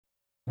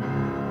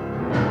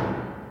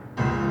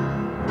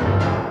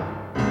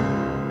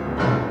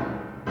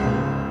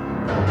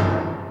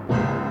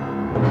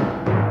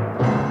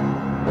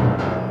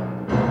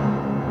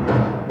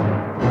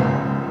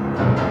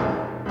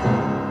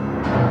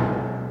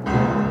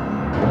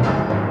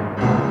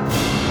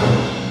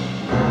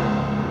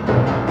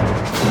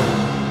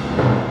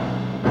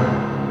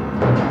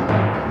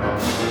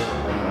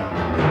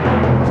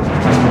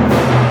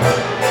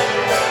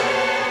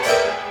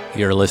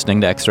You're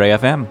listening to X-Ray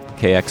FM,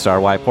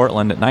 KXRY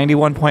Portland at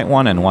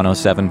 91.1 and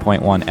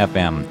 107.1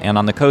 FM, and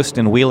on the coast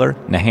in Wheeler,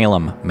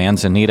 Nehalem,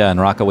 Manzanita, and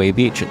Rockaway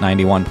Beach at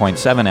 91.7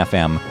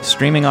 FM,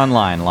 streaming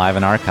online, live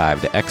and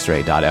archived at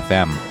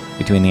xray.fm.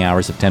 Between the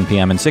hours of 10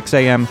 p.m. and 6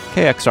 a.m.,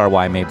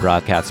 KXRY may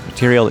broadcast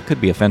material that could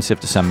be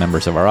offensive to some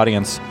members of our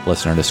audience.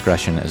 Listener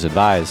discretion is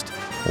advised.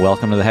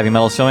 Welcome to the Heavy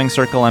Metal Sewing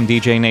Circle. I'm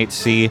DJ Nate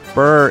C.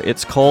 Burr.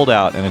 It's cold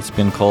out, and it's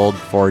been cold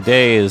for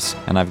days,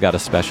 and I've got a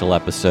special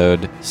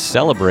episode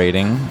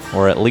celebrating,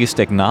 or at least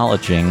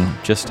acknowledging,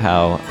 just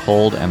how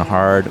cold and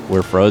hard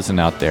we're frozen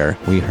out there.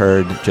 We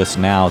heard just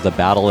now The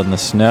Battle in the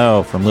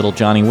Snow from Little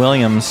Johnny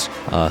Williams,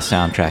 a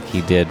soundtrack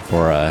he did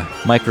for a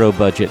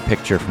micro-budget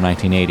picture from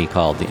 1980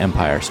 called The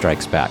Empire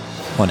Strikes Back.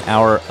 1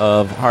 hour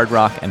of hard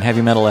rock and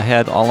heavy metal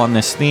ahead, all on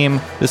this theme.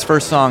 This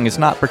first song is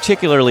not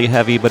particularly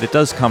heavy, but it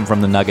does come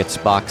from the Nuggets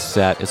box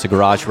set. It's a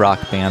garage rock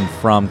band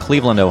from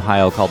Cleveland,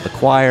 Ohio called The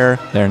Choir.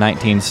 Their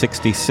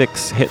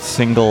 1966 hit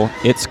single,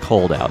 It's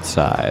Cold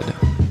Outside.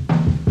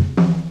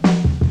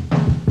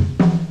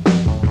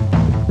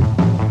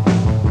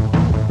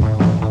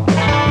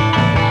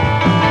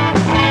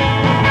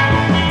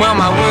 Well,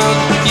 my world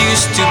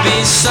used to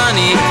be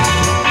sunny,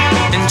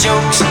 and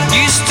jokes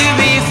used to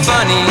be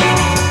funny.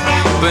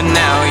 But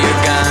now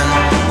you're gone,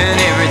 and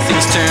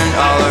everything's turned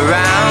all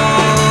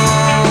around.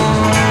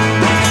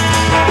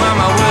 Well,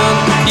 my world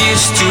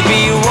used to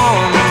be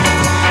warm,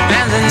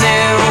 and then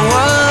there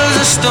was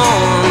a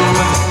storm.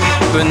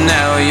 But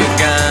now you're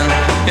gone,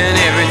 and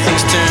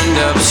everything's turned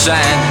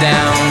upside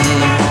down.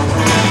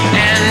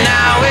 And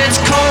now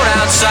it's cold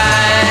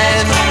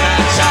outside,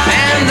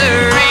 and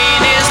the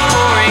rain is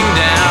pouring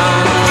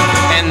down,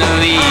 and the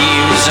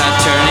leaves are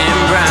turning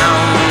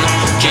brown.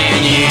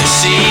 Can you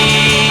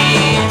see?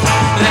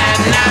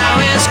 Now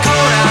it's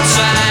cold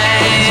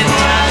outside,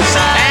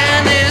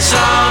 and it's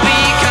all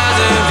because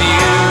of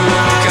you.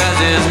 'Cause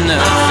there's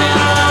nothing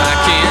I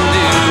can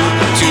do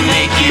to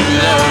make you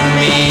love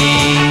me.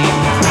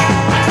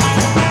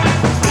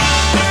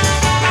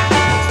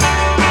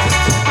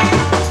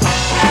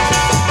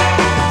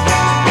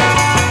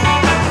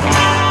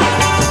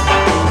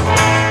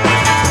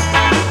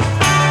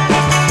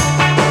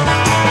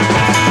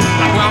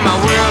 Well, my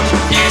world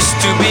used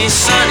to be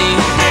sunny,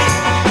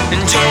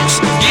 and jokes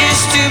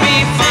used to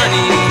be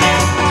funny,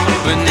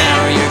 but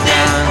now you're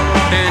gone,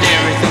 and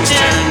everything's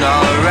turned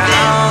all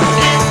around.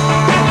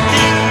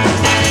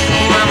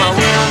 Well, my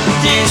world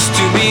used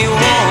to be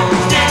warm,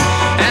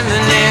 and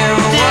then there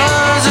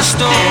was a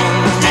storm.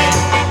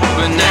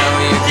 But now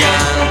you're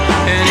gone,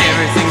 and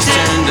everything's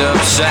turned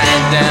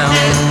upside down.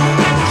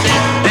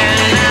 And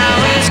now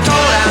it's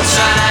cold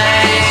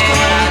outside,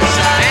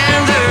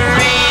 and the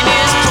rain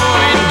is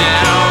pouring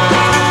down,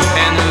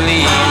 and the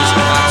leaves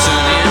are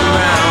turning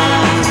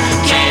brown.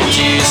 Can't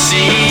you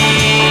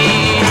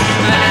see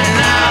that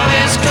now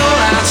it's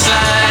cold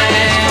outside,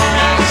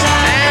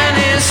 and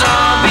it's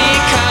all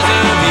because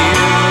of you?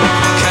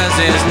 'Cause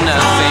there's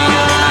nothing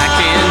I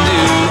can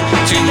do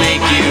to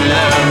make you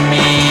love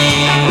me.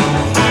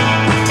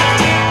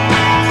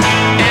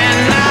 And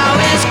now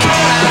it's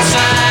cold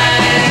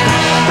outside,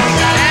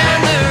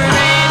 and the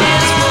rain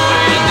is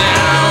pouring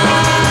down,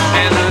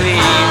 and the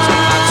leaves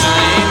are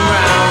turning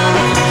brown.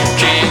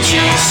 Can't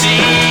you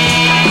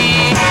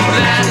see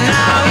that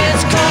now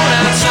it's cold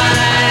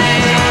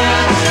outside,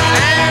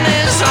 and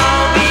it's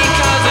all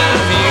because of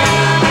you?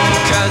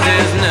 'Cause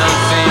there's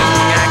nothing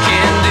I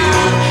can do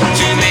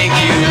to make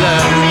you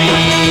love me.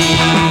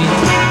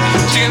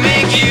 To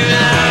make you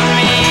love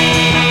me.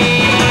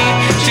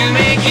 To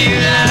make you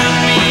love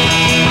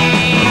me.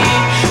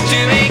 To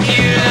make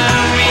you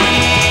love me.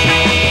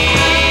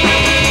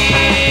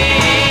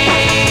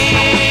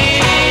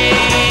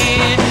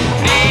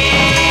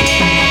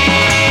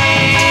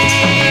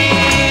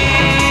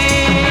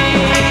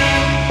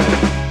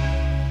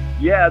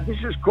 Yeah, this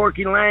is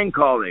Corky Lang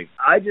calling.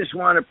 I just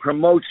want to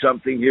promote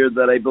something here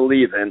that I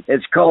believe in.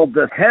 It's called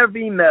the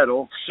Heavy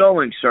Metal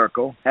Sewing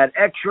Circle at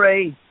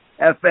X-Ray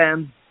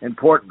FM in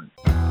Portland.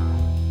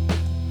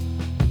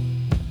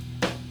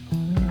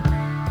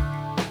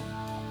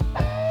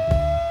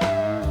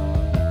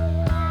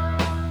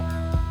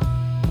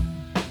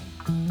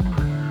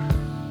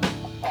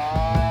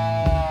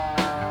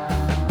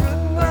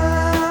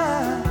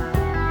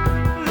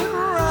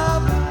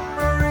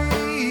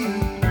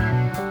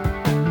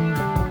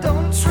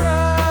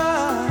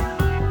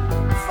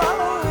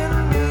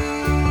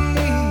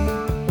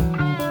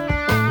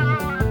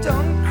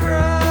 Don't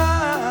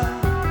cry,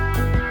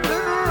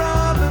 little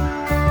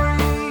Robin.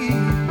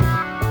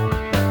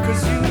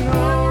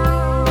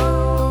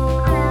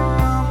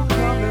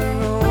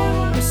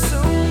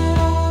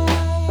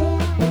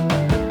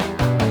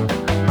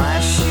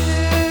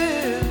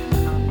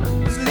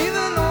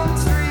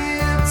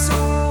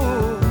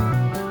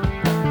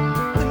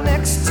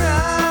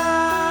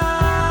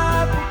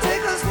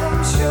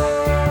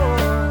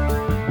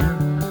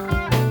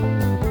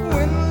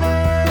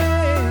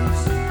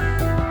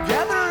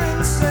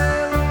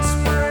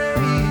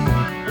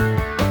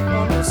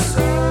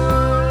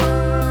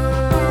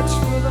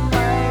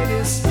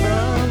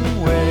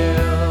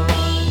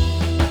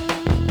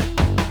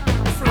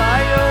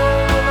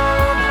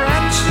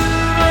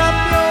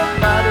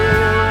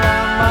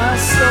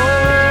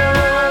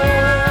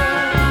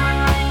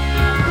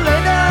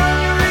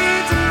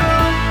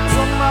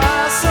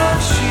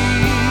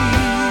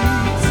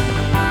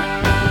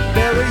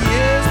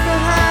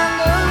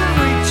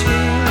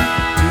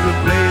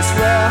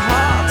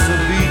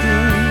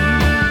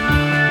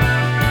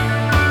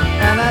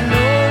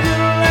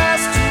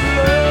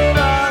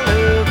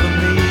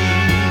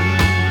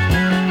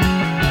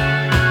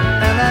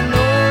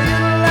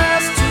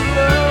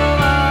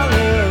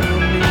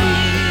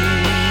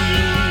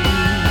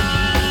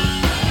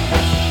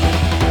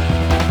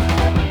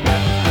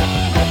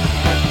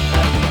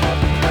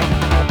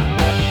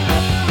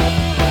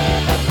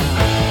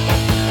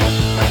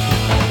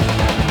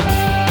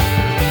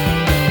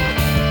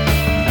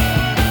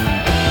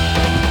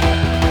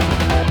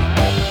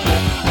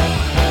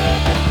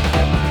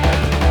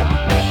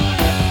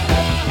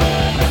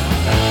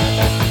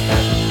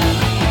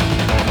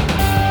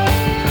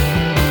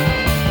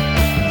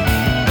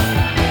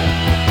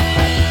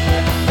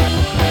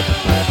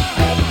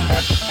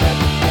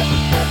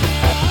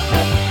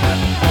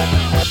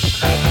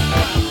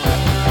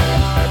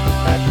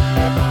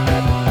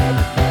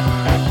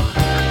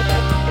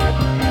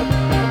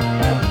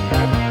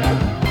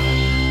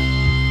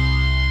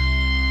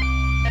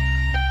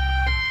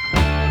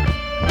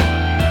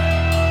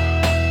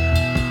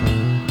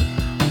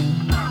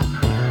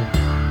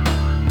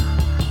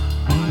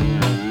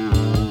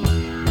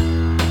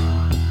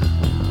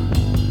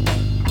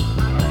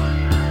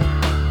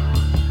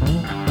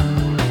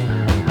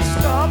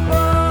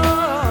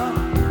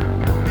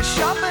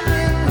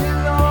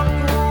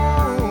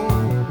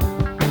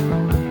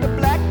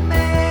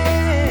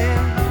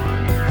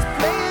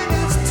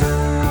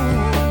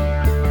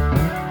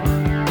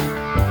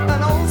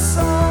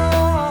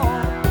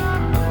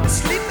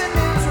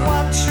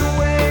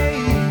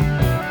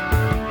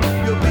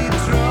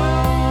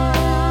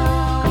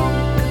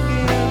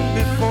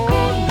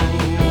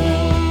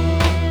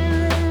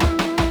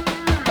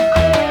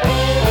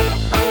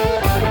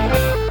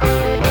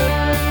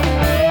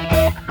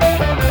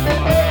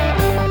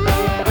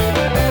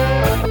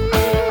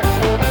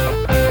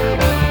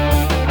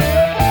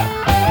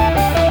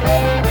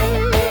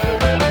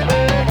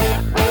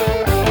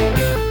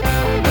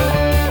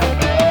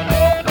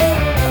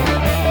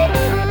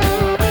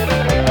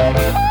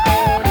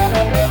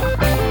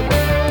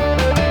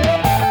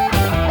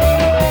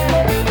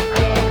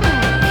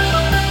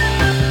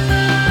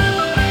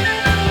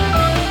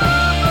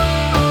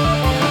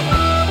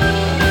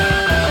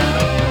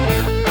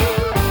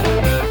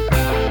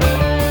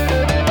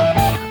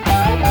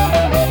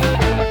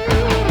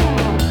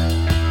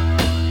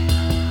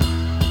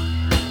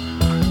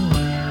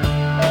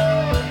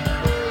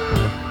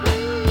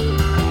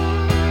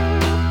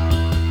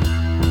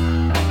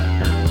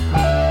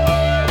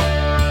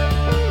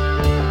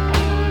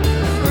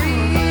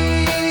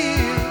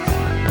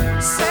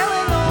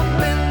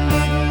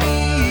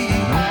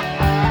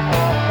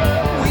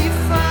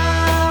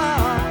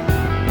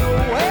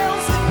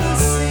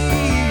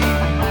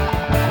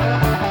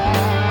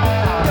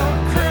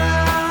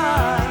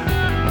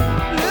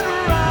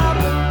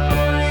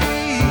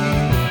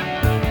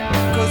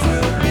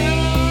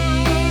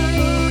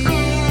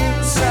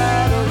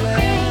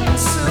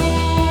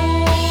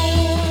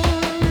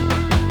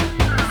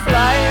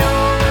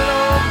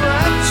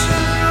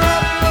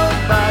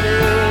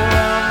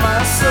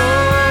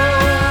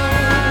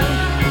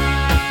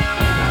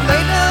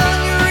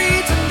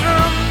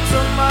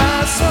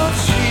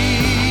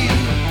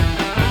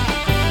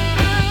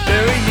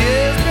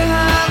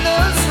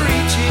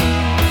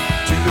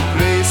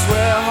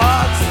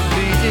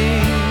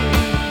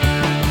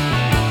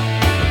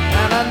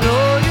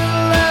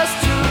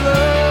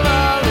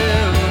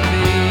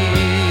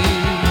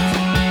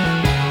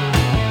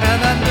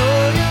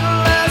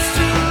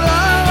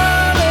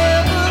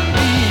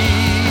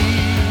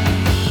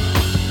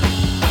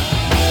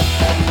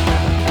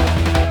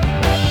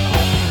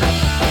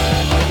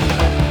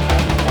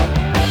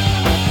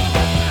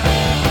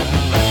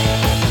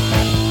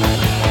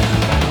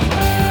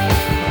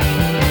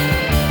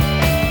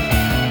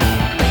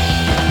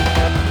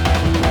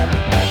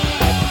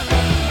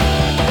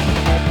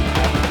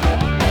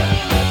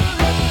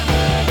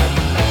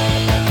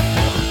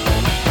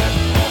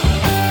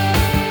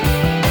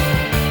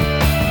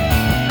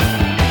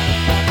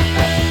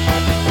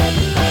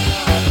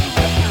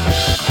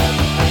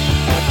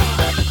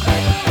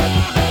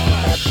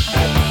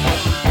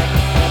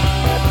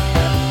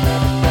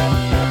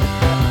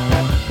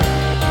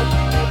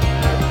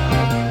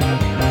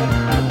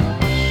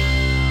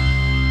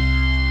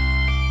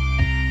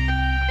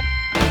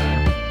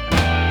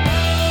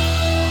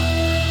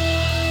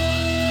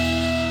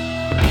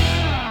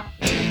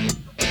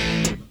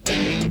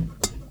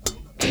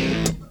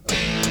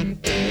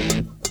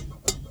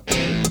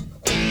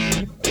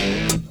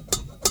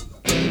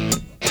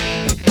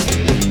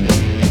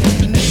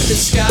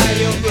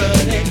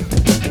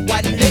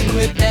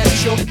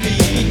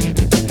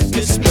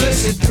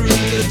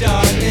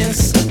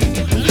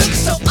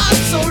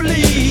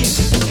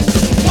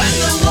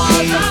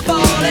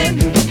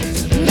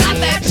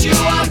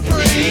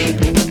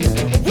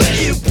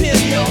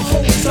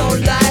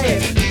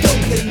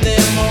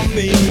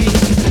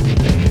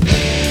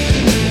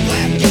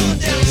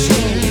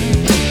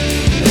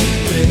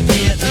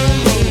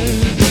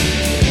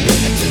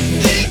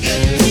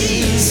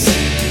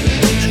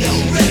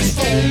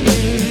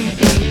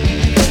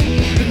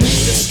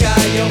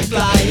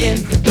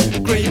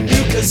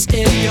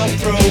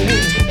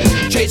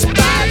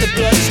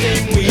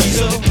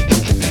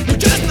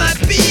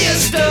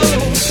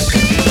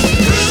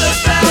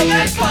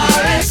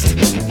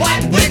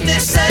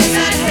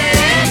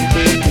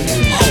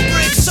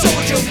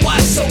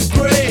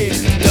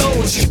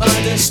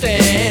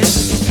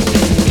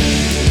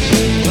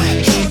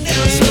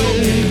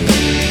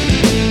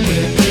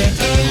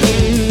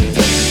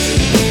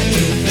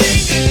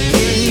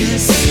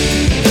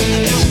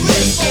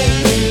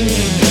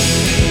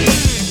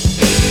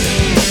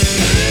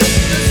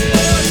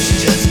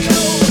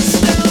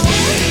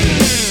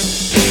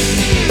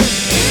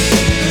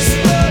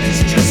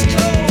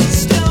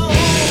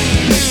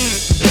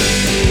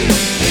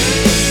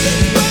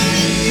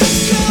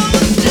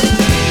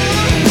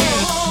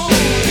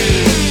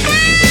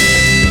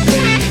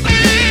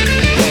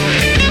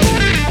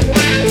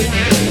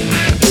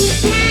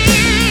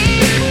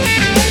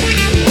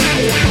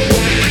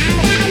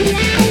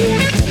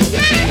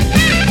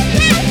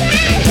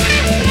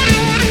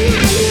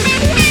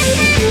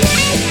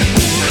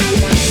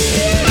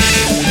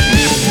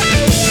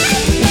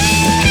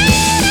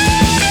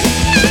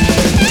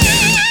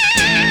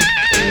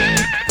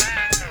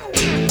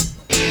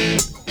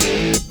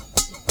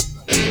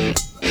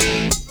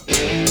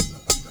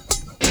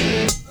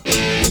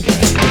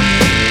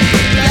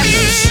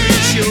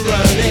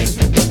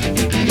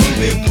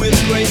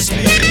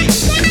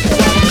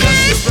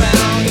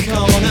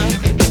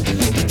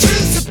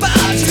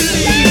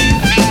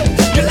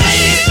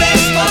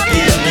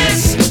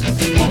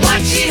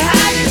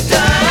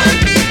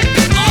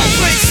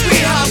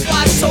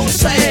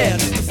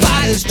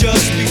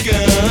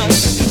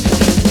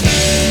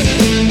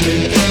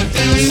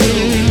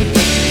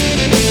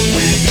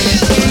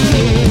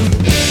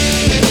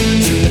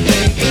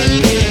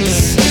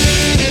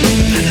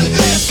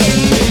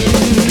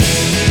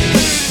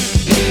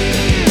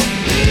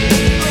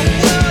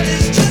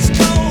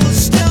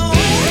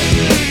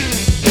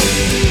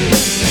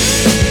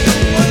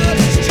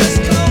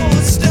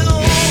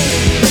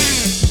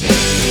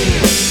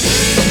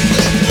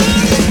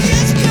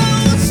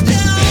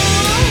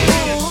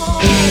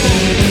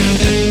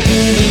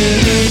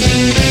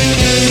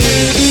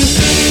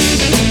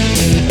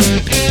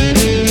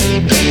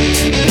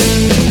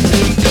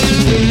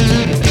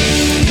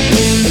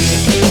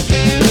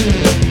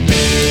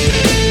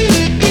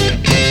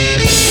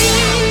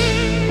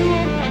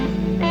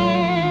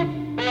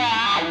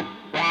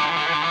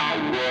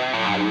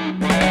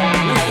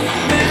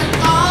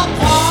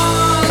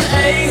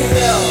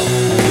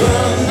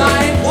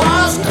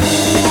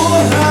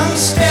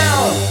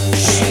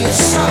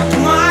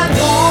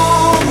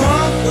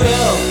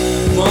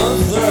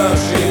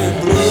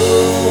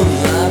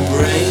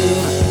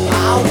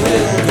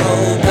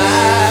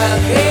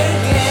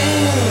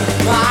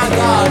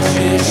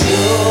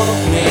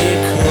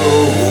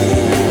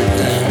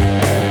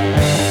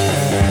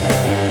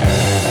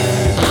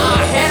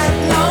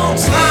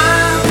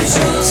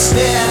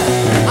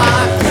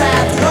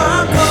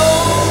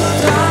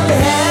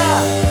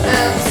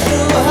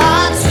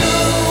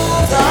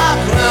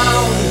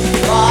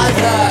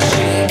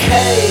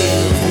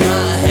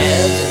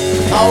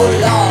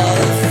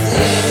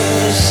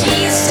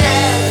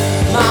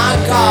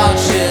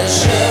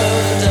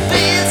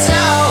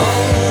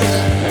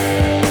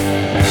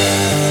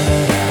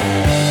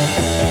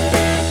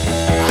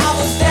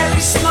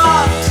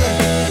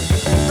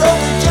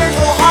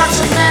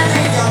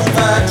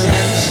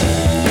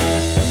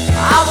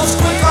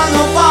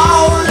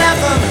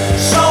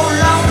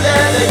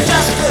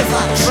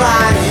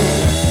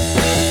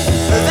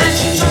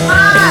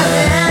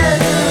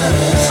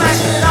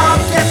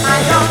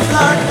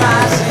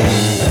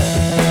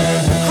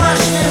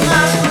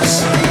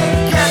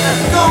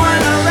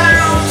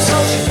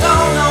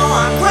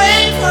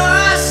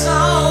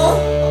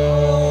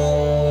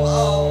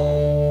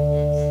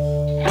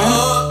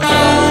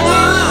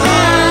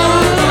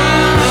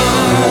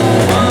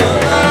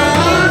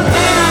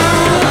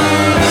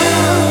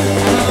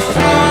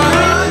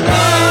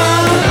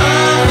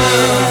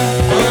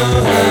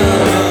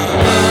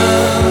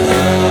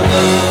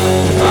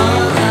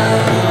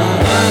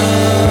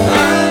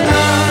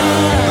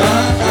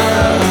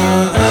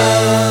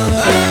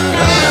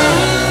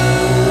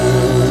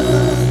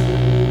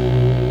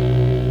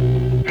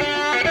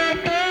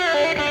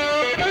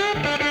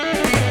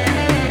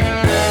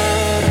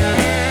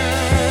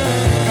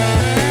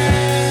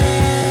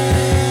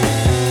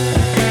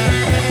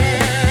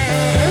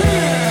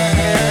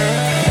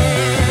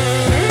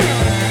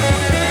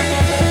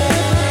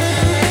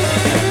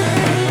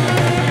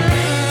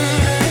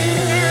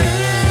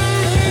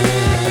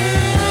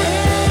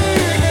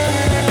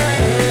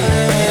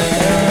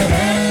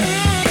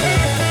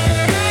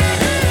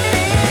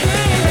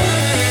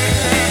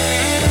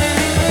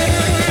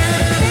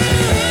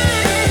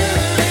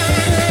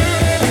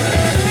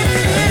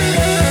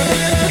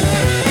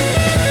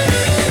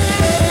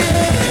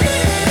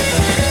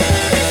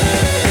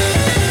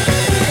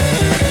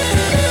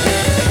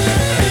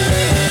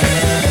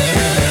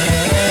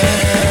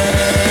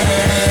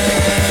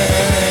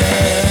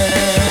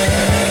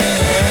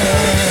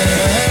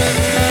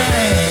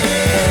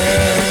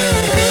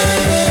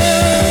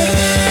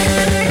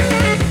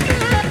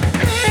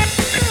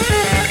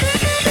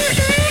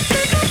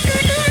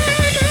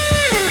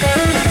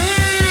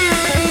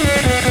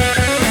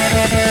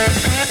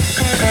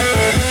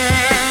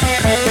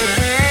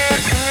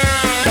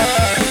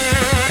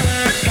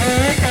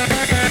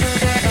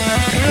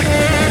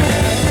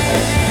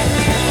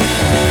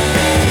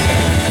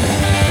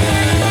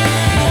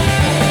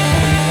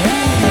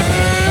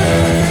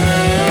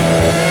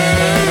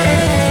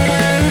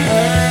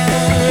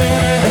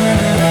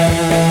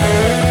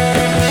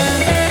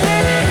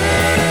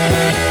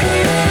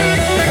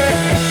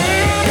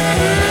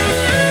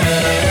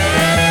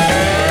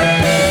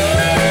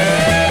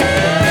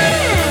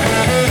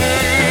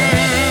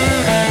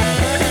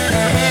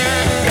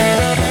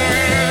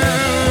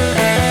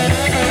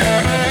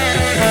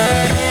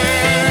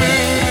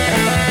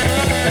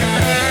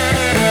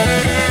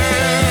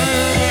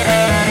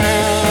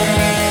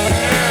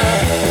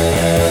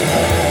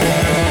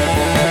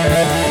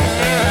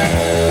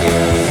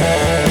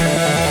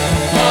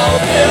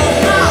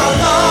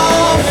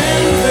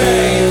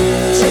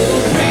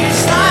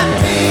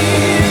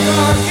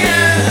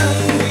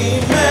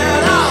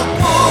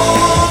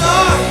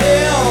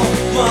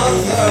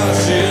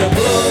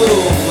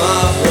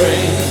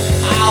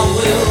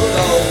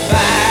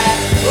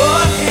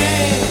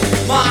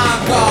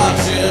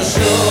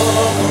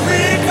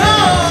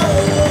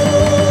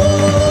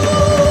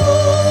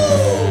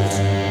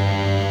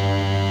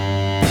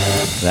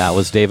 That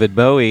was David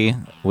Bowie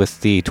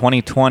with the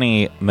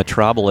 2020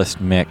 Metropolis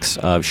mix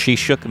of She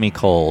Shook Me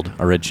Cold.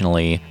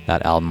 Originally,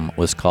 that album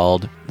was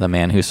called The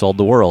Man Who Sold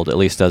the World, at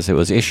least as it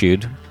was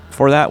issued.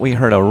 For that, we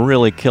heard a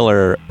really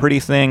killer Pretty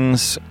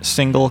Things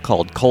single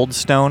called Cold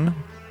Stone,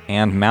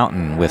 and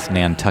Mountain with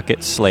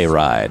Nantucket Sleigh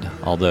Ride.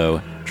 Although,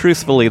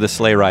 truthfully, the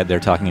sleigh ride they're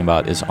talking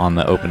about is on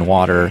the open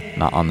water,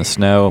 not on the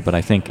snow, but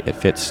I think it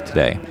fits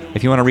today.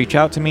 If you want to reach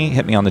out to me,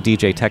 hit me on the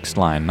DJ text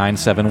line,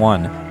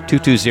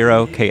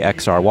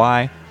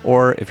 971-220-KXRY,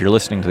 or if you're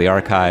listening to the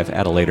archive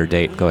at a later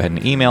date, go ahead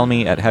and email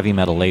me at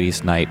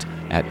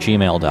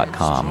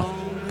heavymetallady'snight@gmail.com.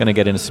 Gonna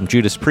get into some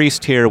Judas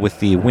Priest here with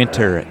the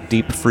Winter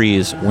Deep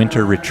Freeze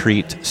Winter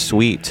Retreat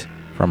Suite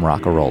from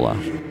Rockarola.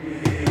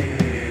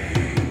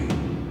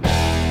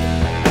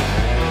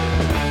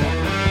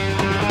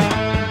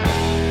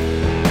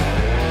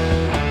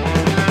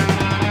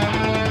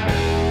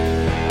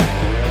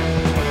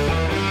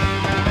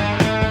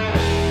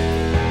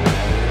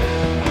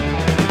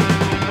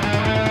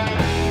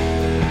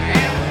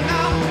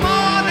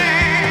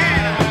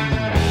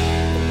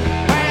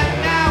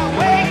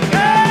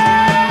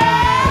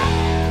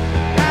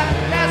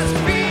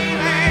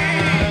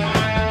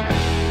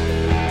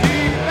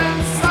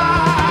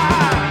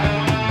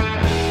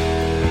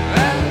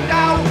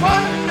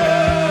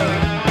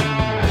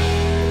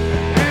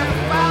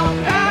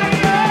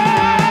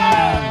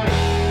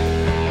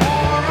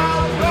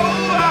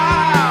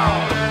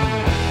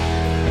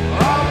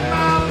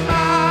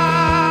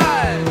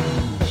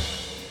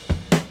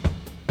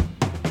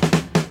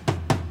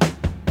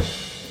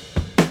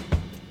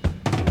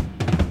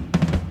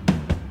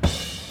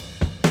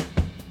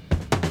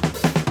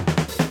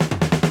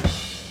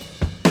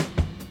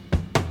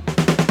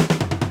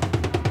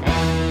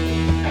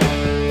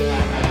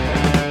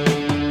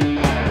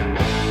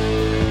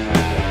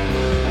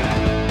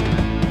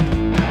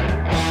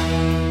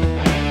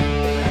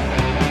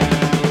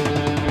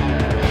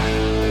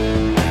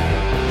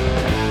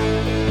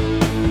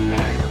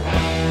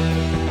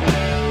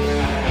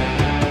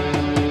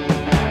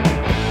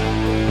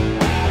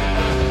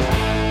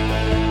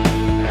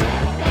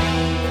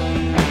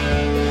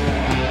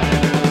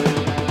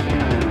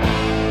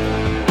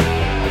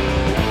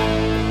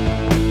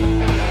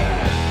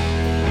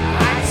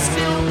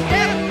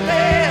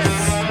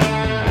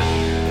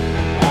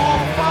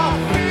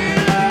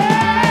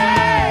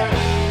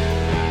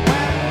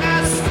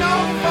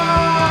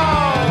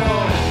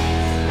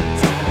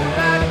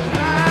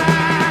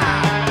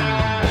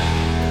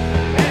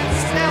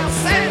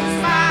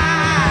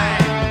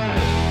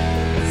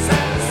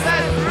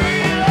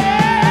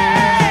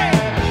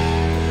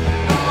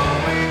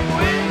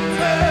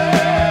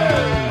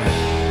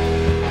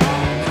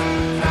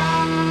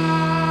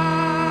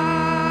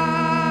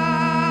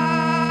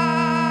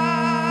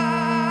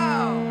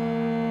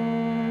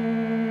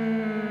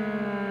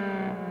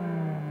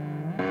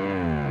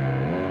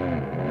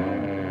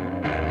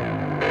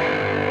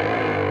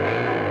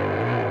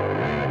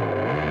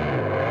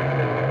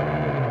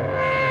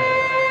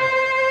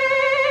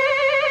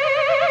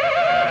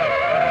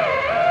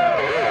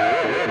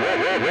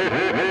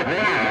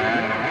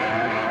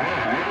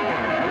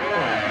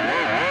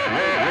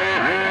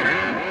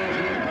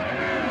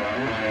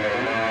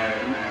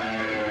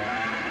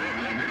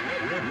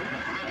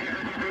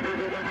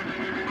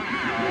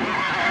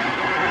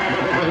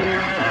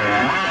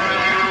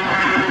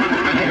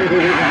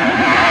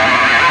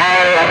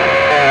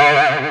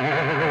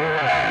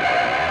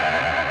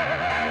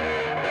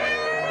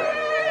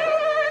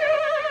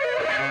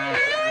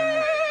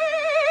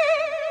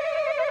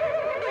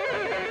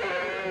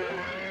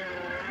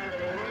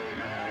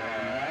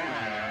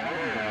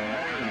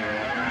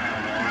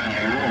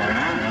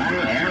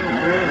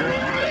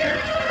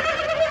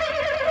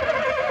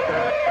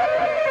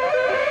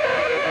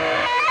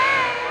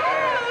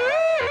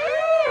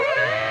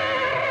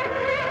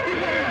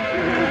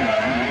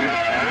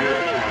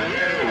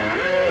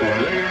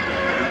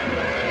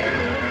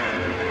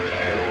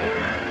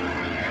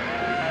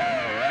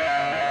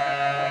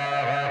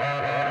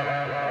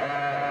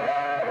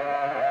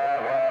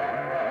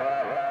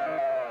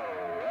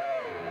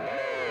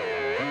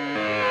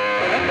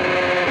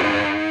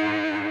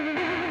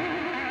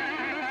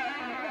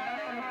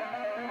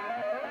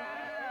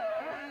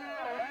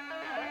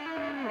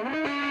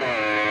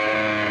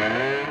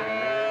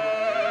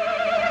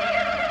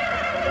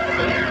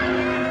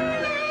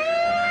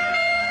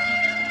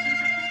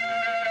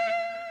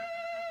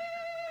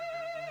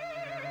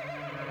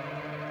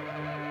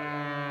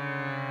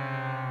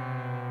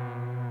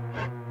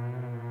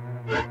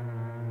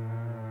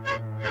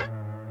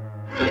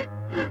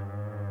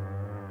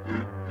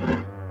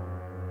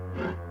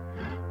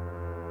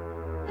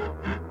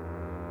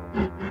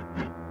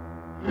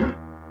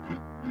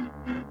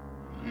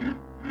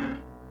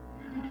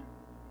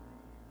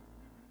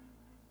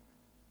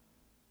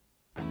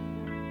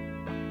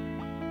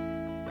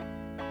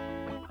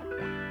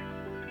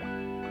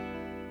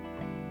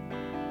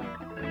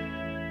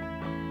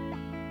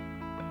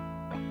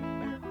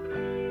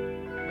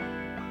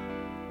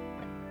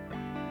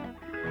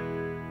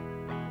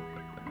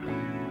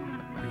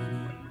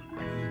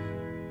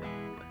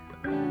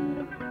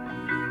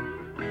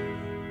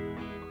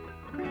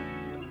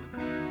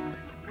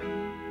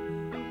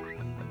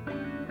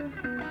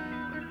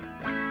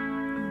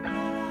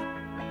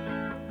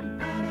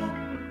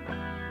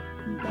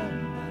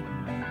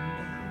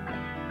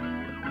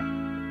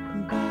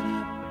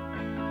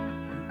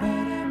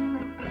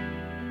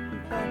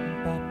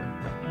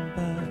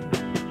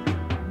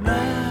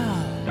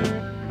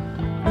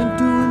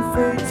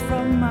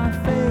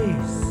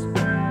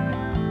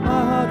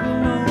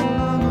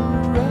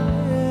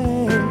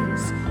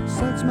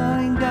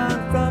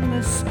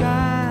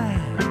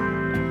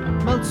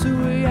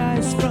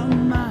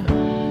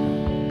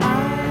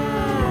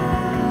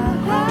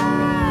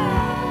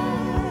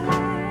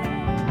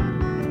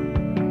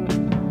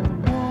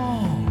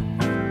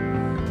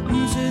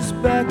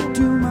 comes back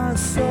to my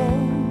soul.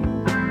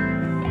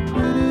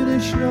 Into the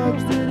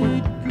shrubs that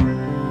it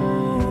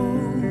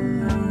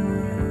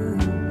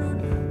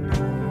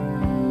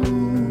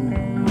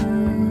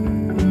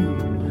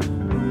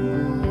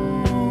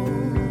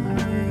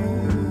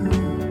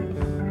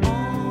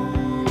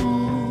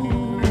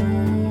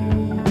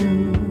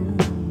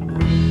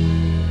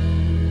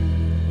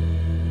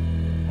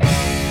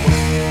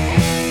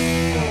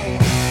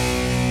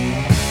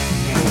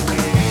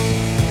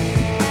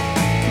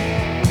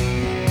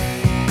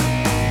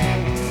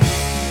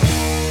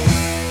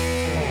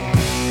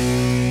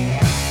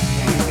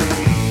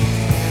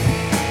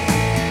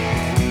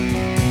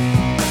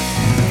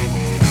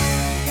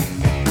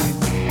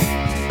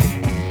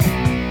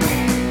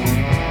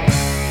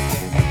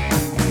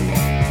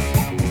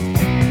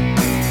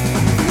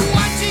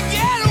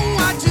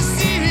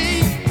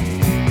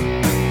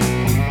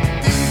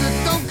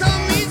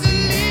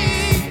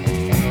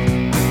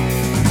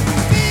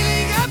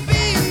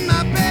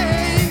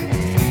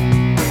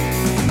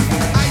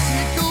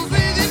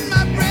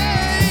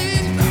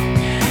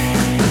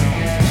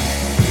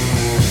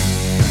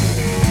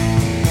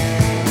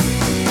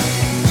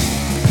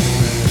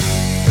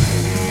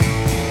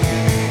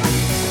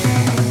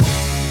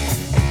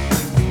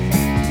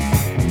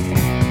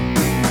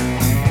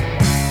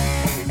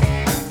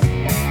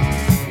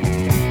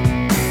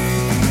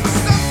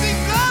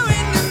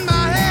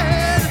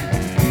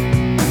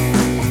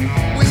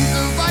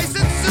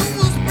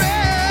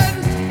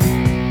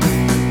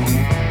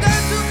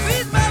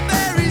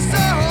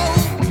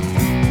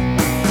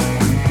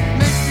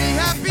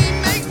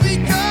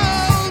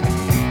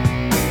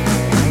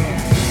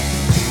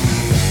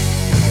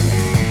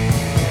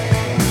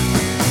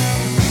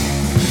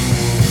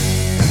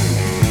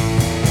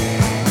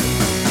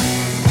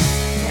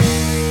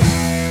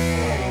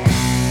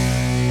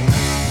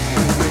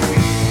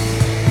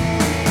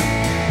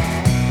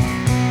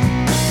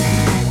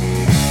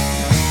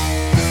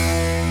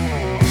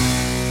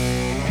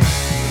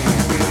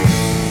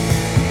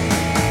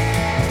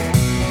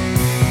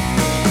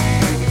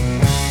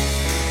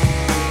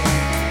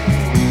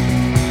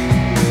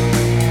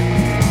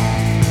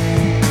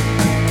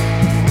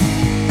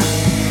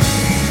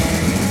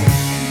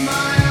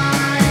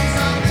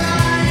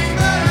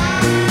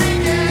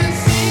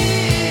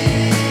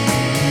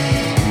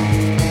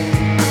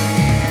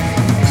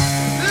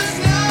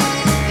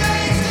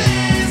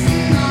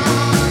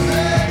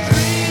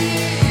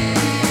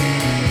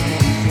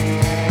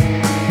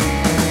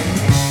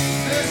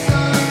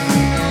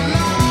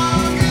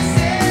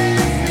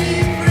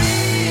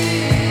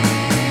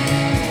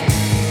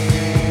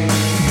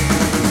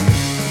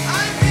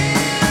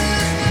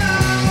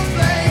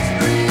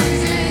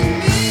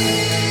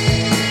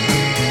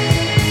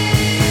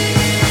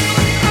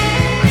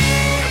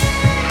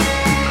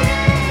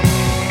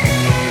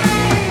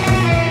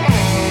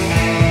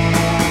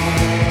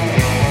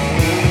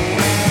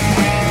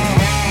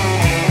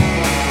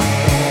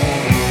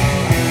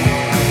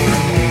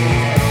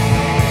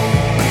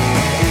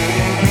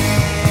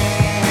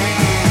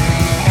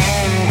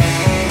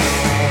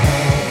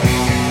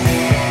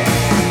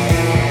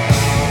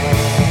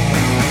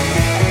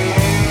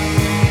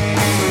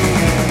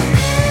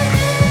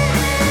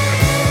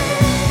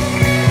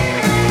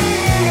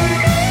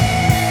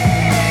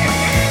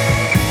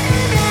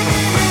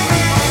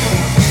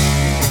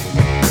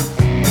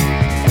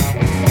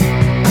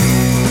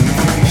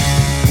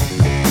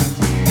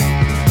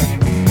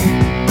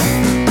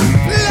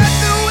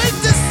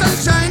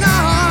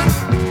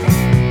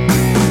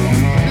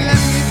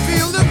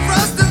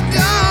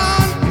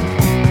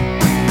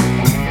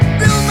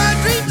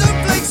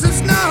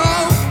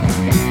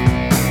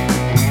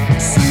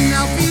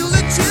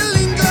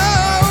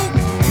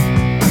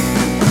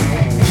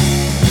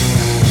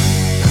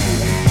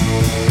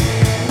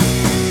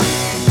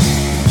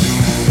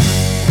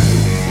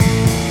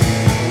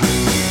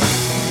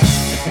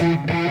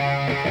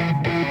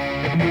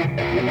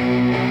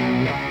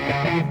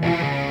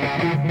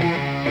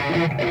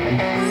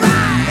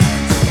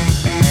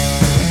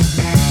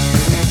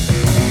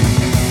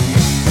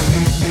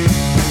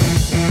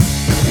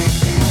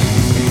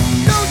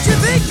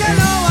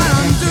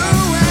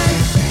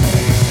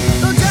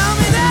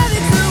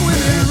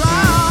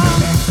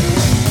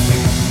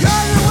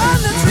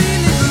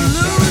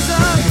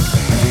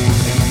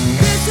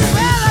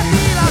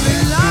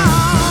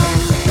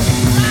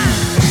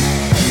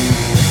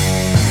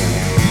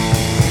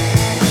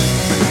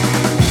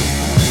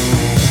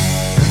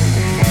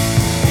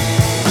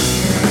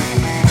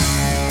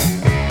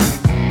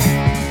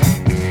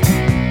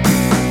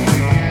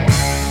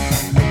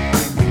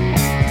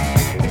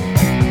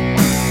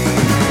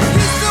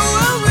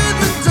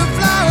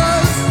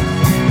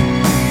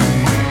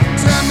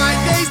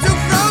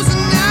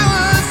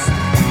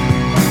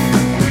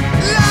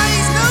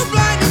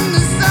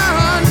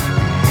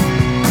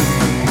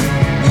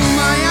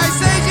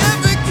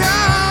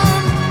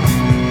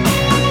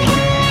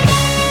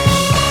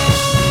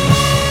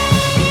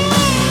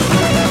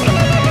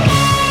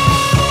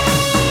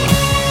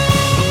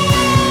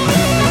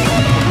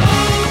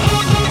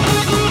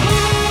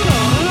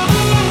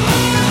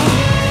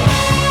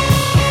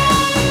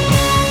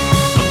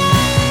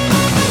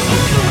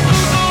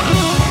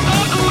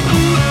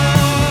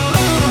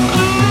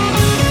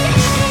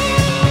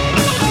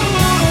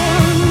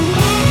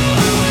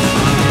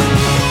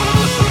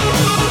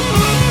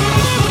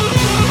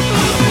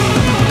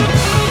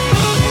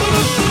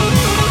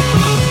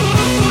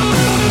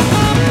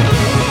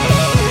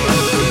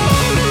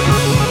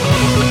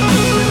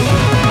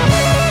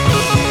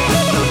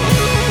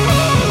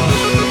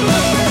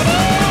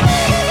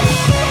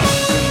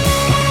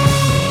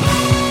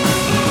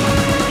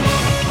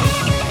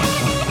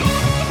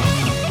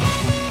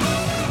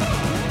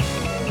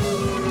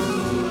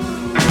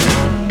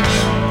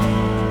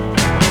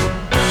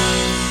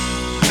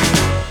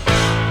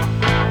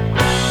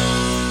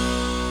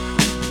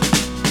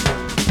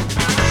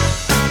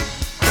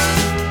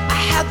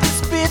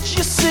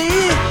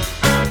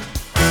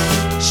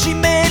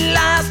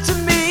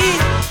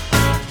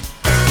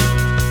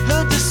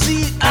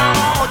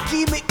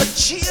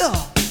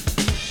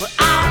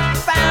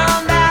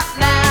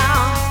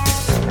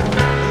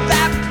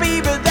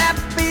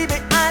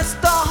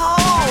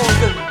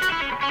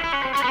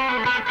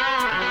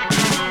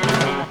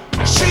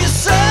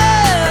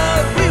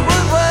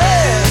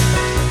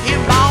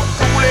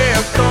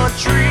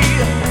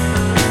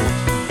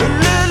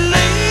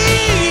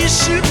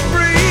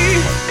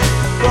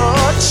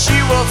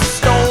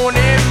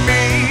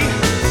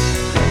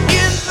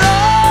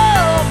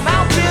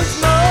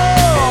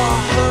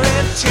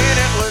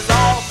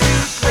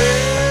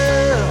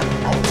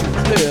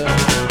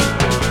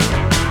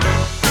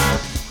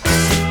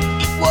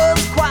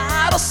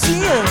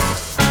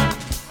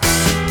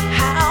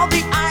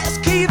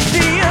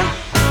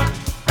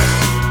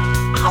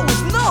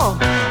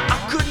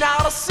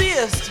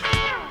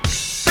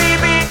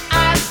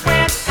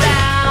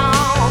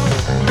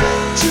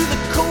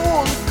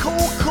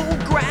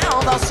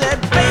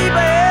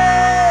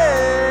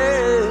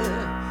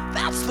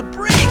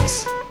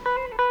face.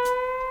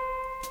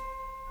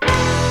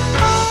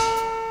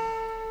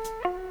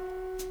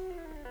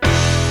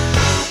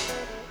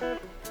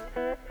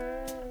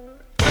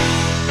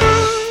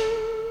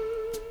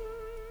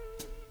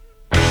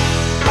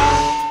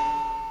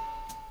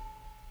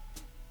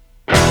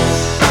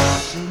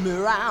 Turn me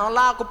around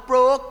like a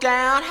broke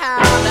down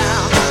hound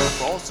now.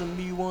 Forcing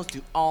me once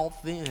too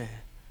often.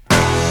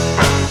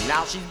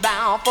 Now she's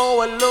bound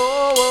for a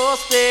lower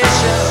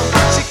station.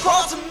 She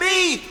crossing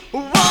me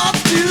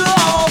once too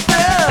often.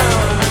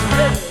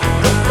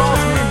 Don't cross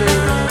me,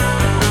 baby.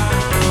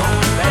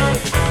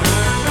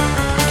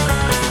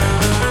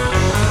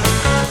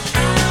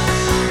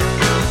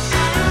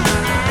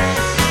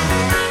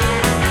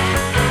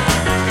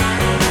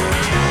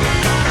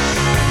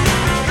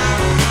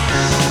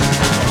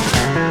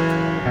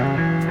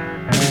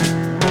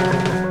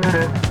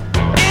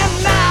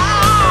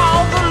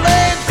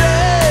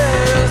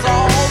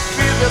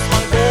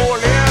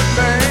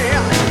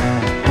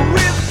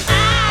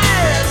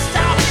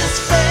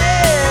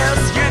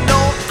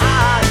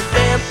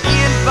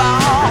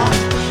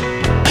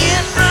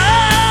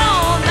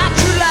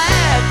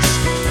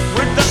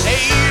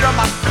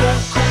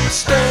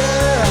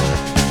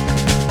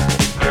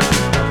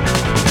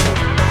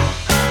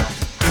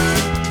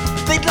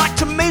 They'd like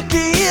to make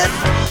it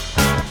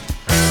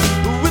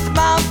with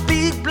my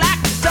big black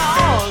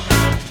dog,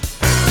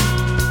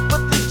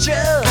 but they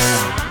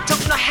just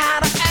don't know how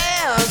to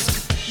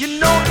ask. You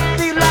know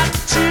they like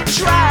to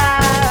try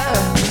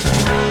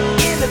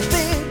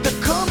anything that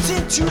comes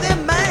into their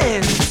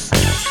minds.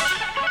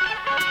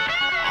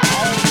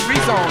 Oh,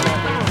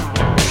 reason.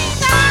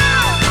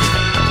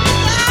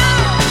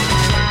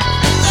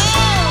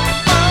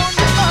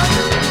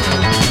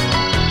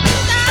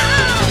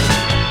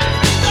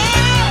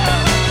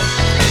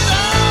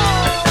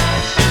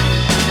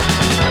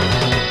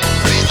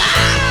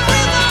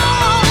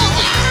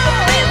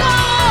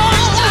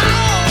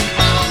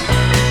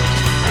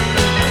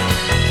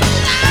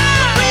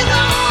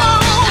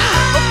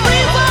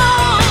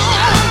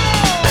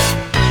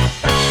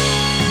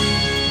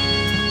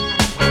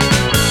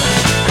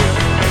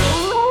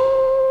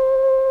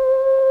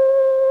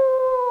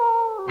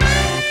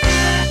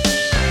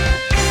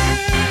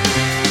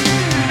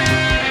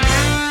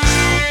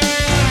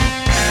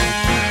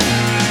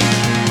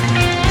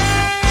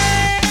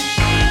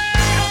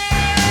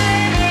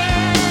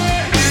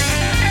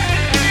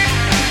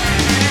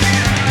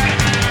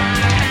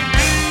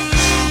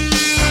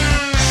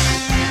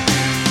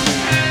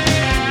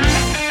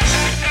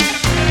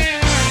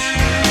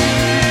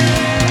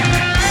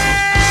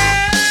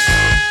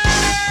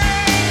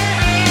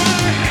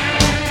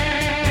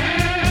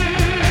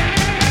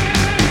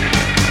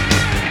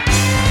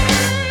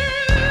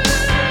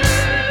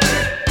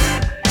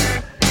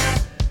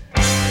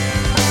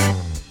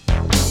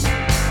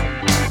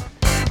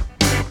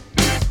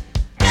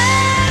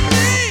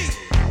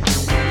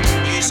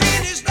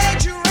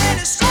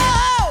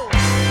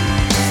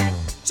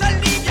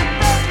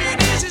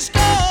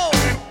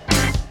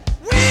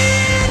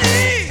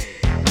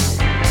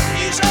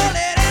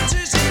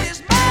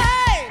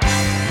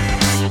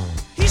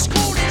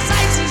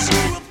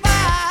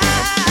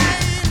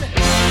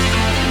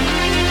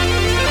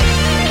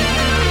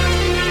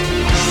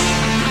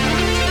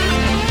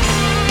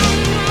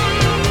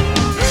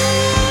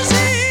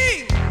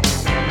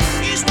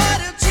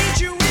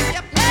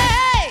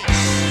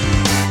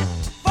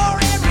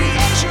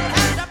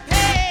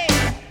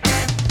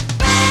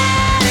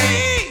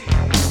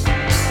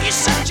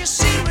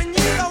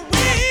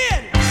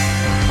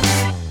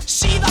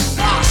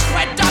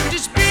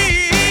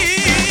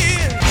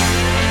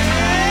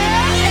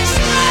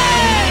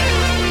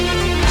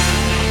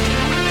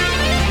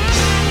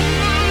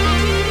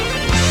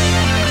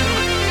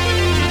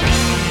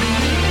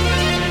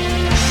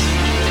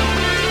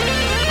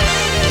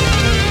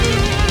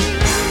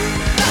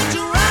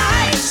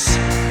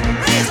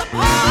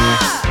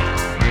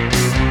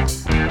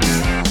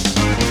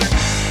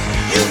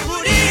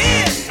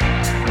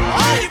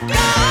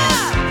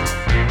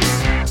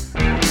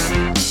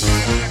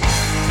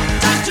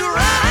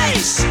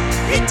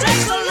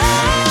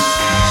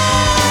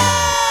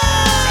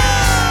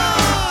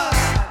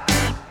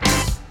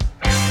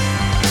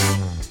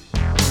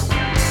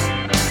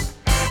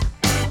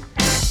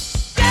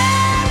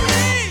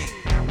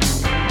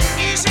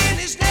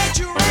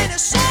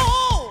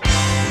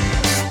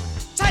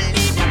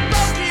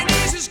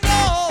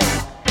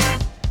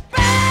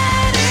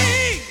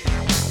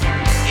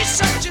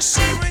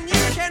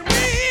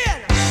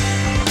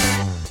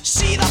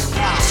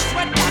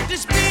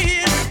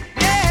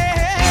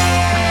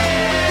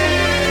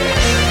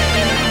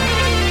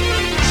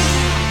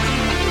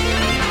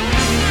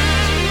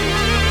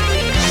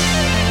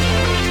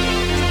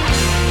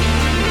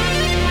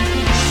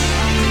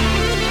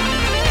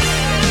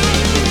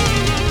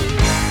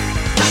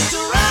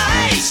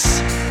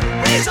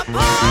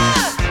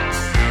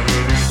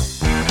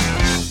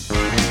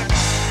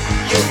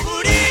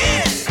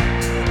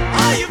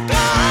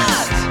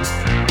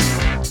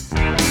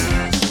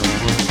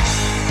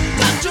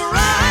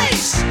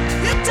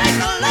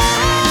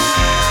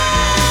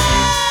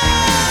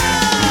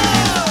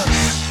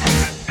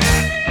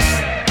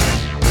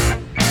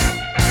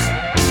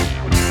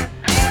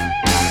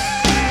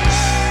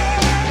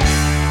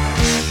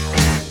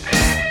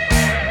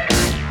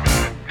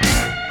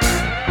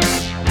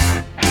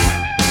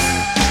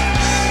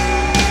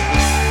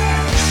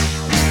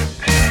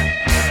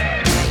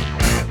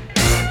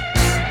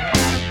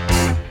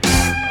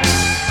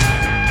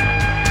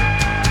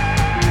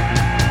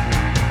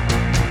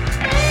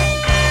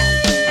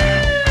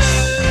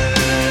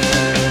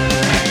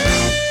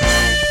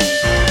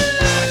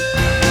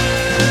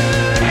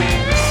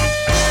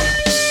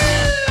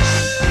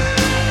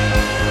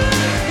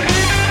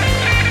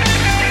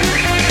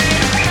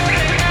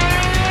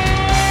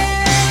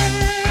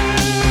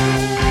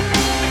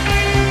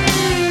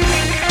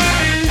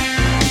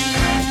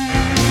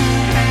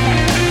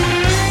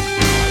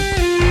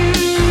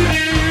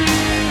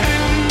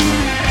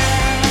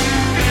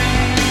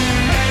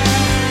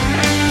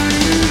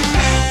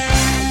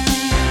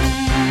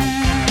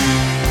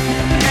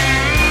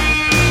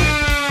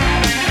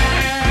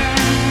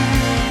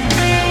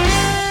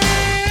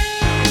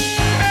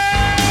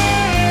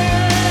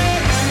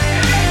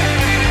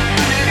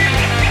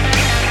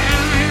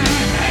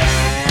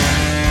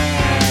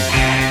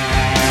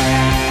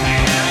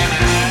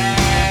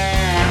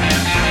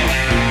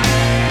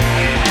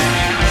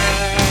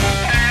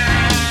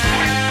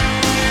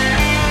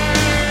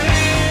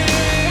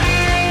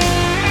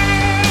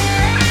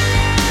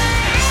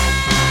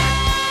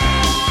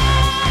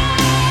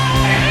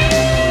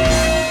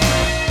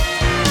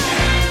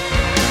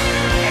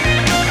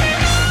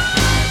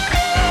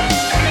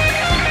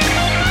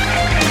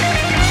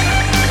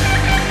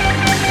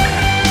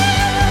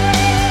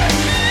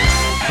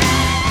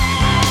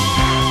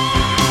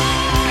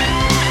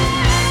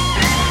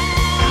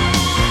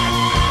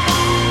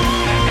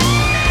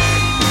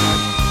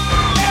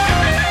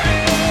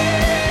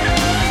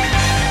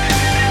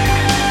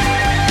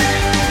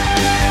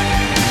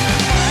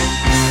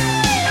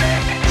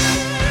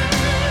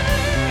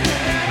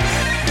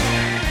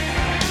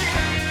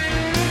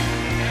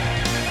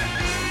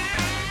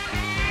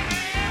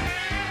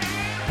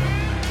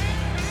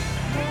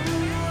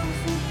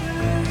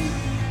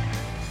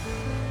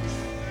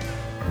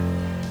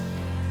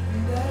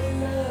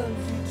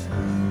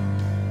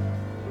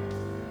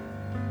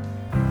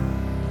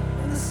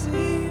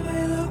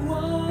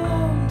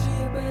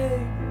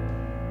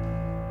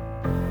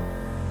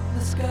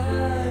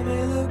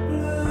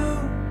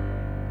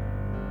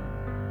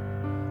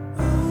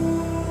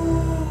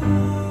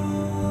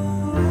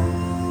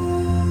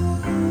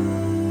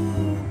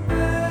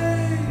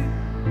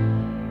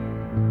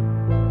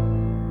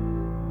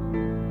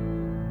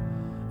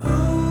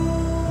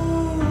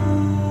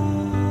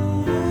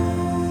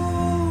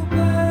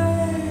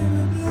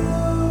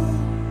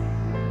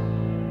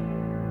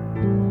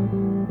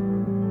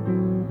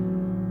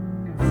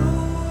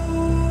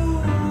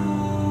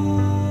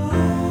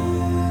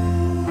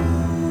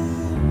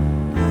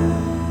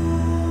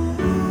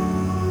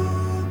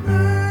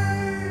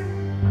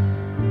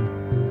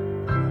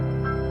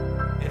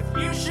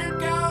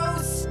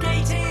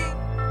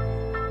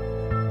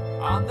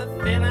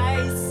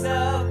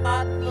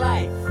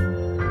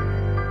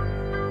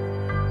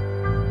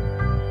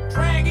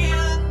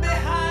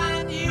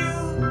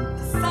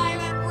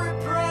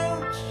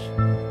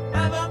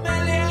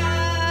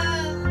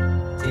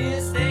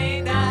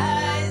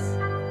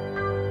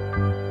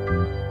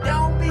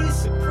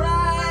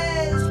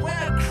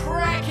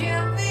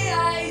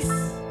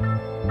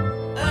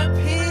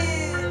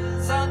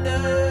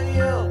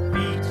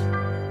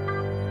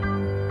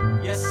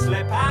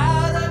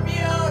 out of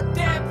your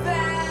depth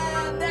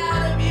and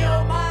out of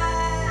your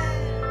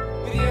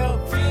mind, with your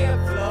fear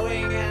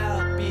flowing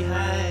out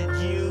behind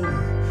you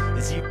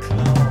as you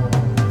claw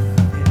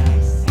in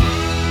ice.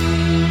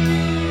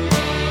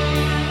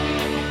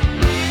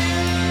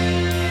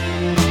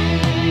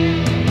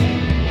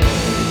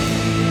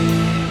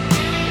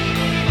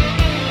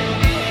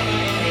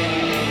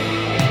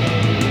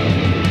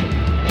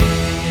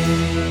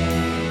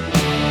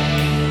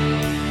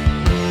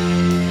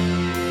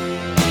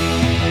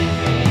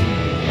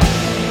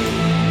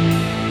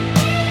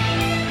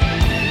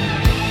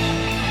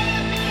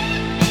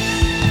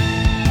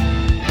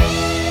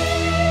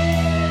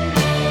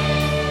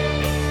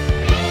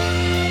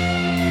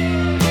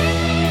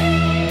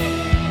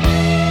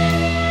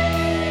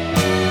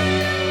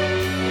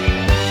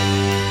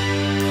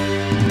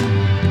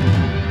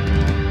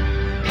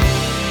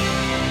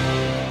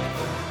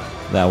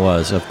 That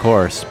was, of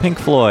course, Pink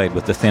Floyd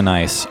with The Thin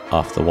Ice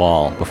Off the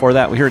Wall. Before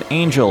that, we heard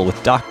Angel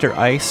with Dr.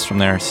 Ice from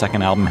their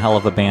second album, Hell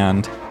of a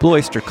Band, Blue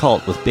Oyster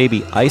Cult with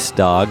Baby Ice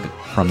Dog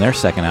from their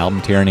second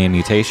album, Tyranny and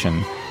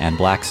Mutation, and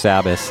Black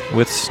Sabbath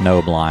with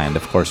Snowblind.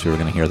 Of course, we were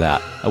going to hear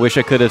that. I wish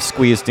I could have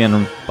squeezed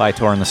in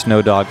Bytor and the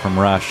Snow Dog from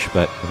Rush,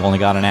 but we've only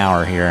got an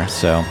hour here,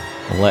 so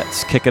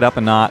let's kick it up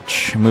a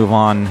notch, move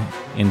on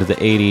into the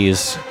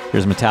 80s.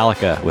 Here's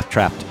Metallica with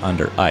Trapped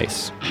Under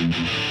Ice.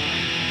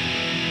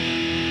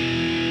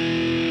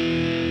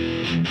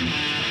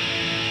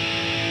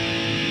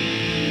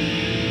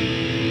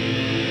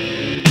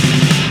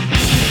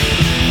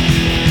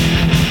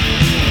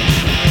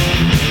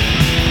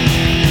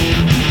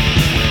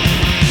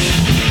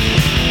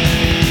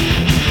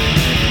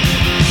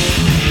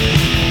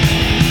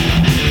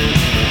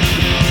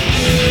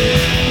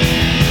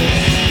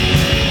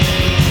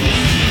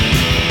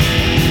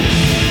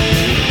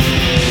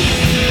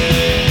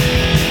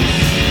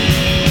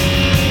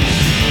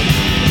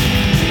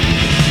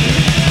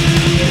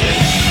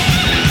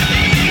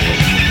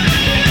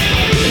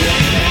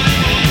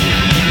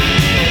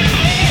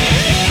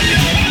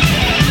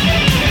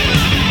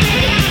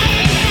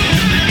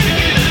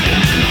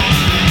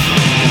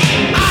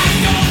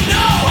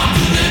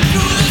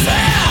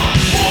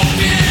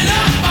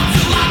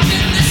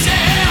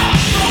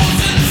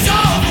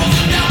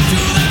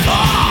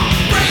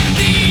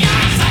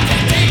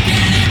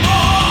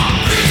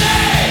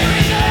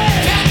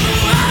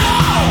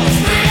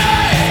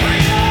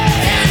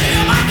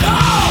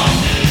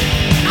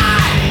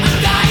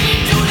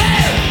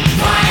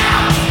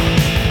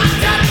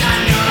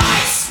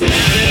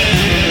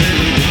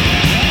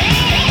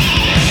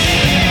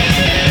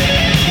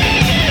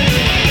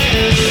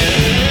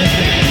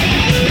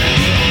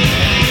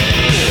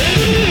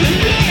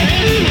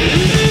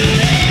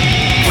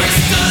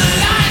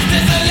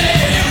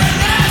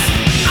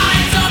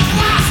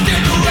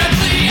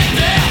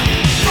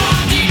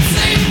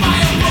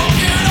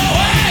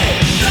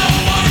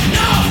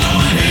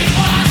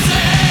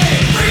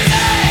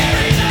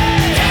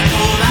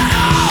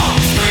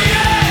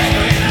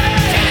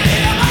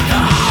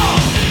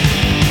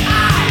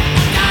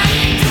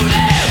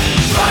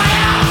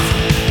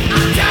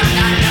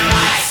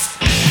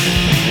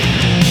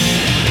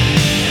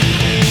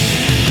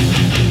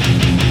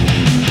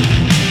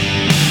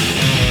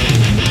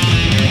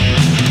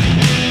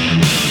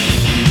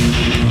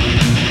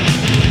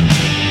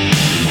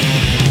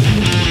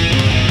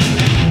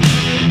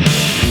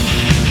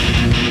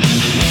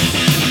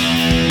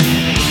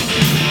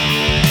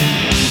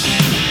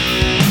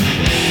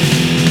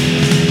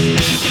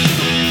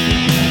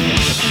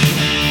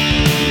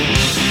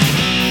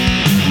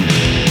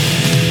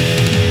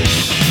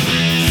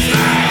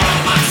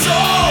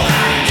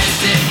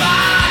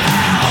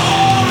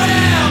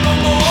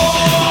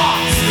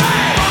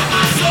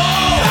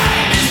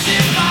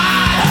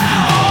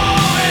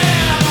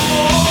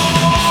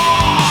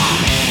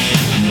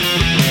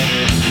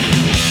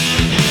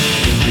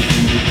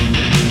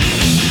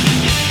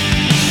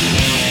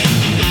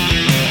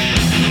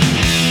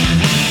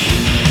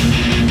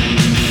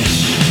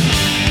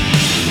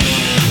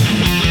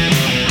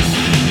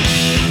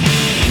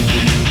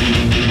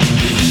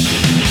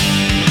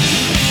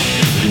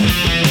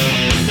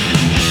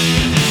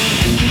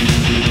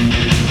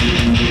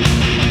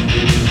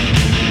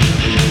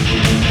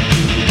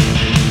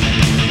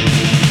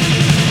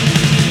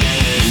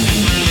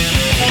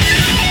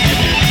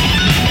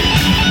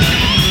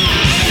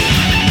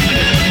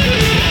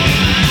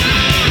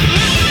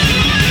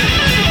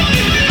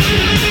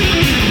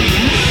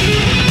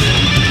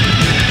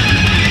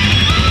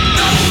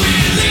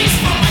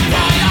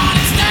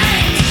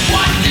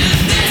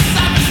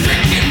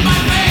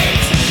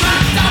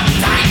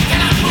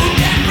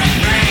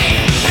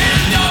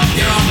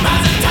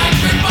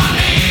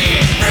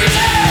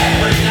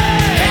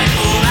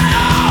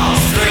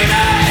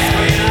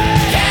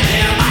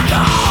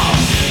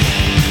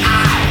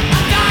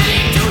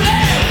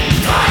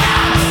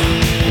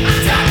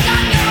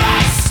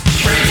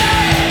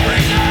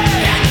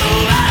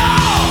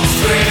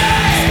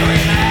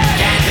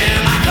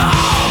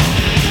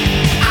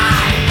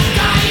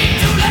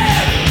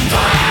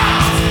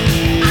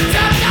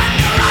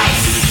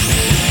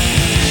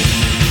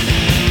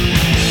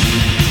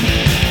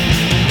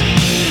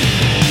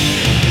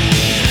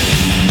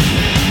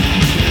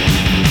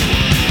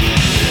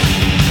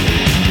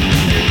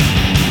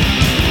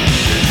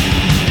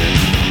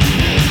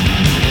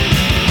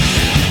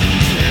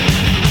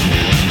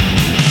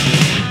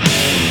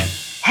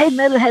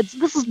 metalheads.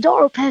 This is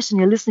Doro Pesh, and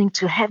you're listening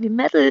to Heavy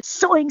Metal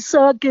Sewing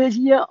Circle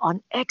here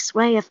on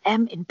X-Ray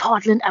FM in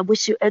Portland. I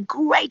wish you a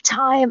great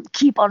time.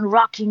 Keep on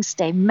rocking,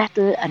 stay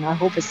metal, and I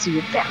hope I see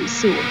you very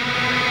soon.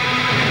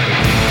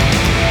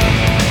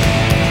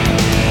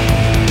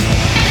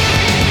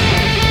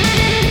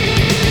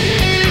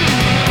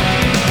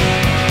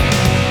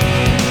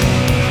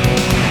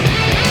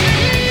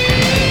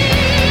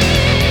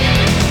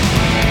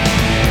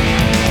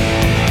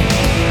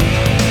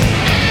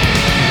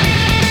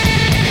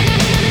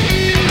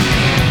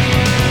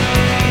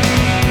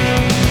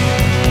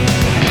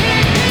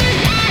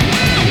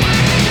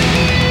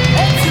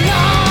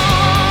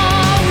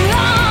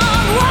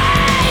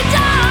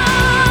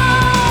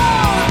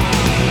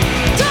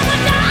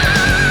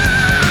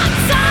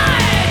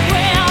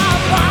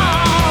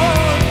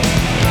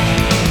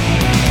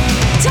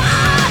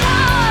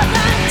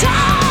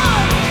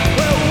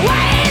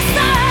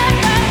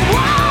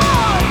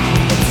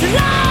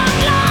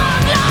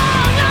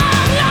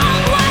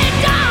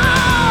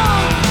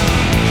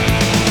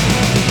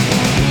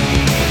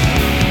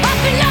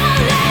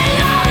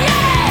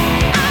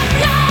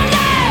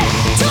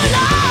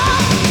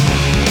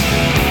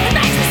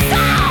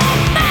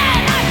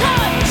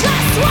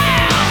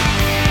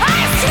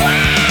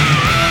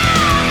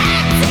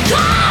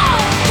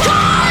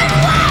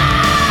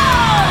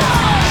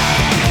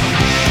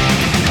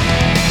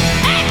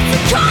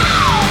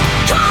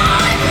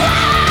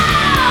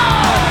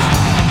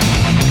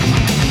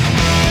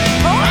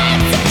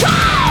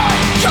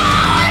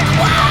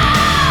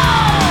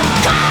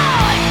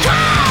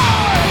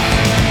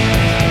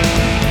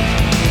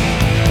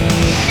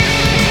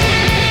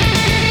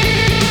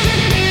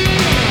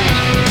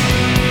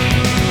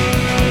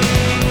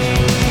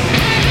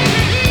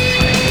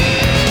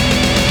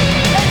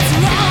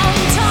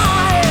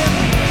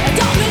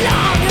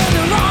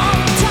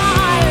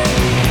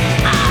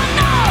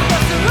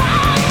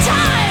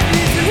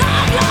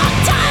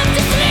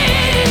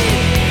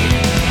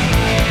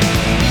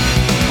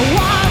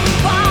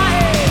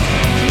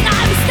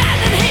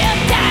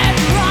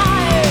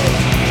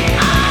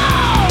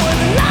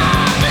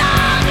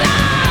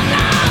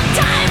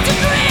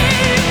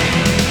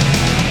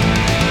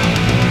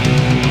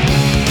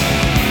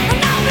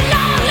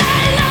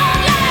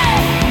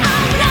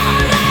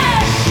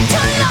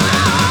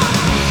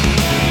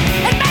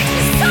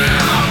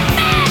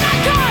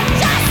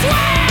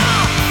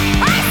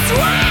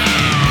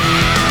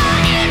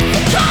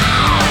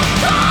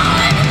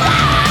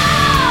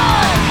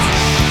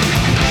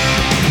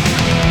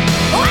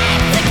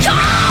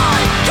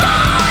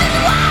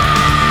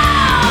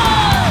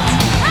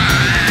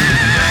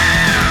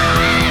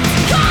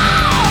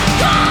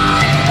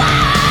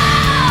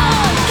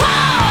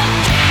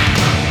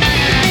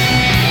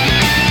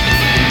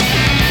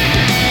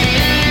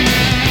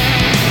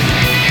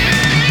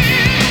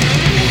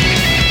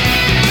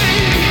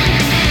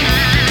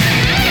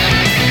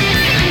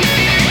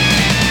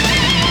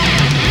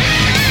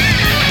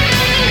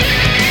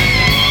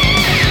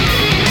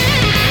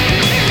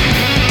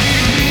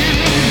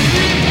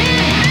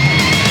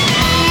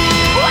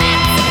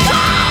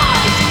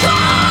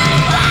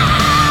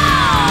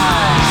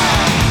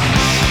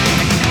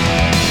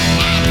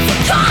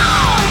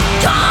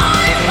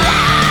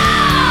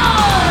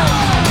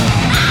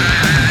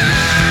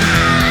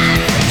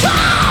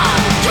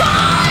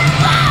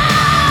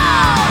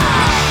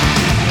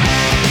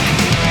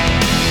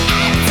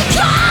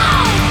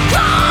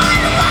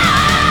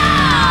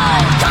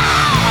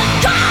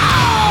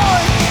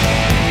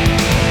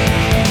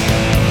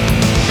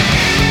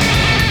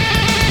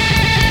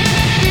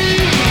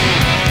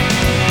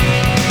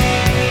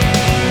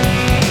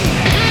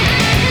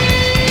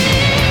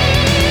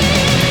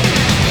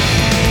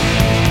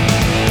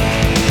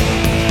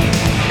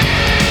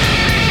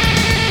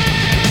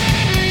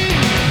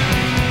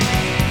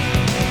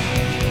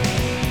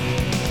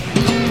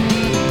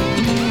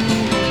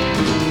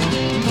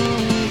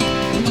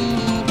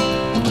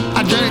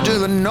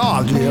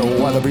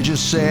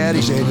 Just said,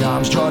 he said,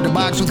 I'm starting to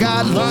box with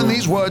God, learn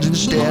these words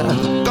instead.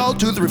 Go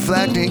to the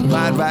reflecting,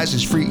 my advice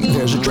is free.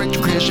 There's a trick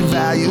to Christian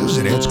values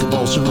and it's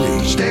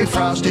compulsory. Stay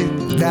frosty,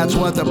 that's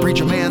what the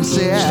preacher man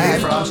said. Stay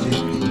frosty,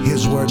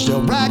 his words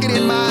still bragging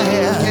in my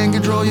head. Can't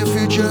control your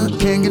future,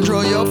 can't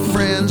control your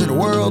friends in a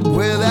world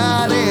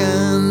without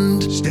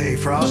end. Stay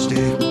frosty,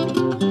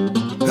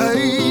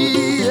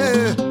 hey,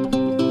 yeah.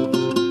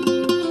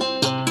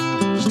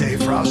 Stay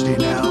frosty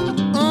now.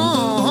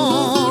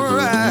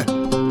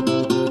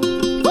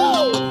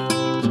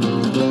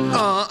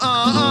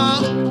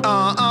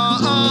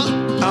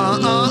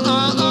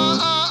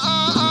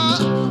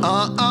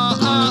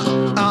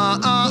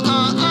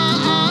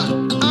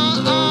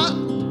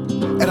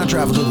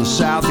 Traveled to the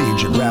south, the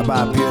ancient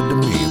rabbi appeared to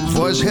me.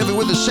 Voice heavy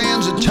with the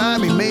sands of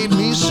time, he made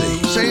me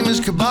see. Same as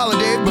Kabbalah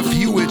did, but for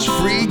you it's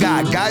free.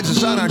 God guides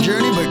us on our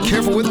journey, but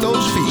careful with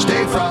those feet.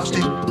 Stay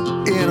frosty,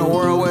 in a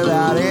world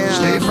without end.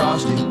 Stay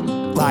frosty,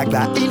 like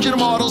the ancient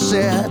immortal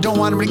said. Don't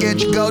want him to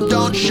get you, go,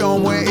 don't show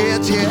him where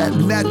it's hid.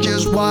 And that's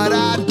just what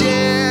I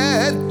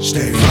did.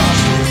 Stay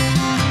frosty.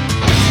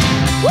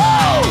 Woo!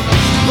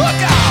 Look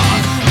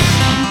out!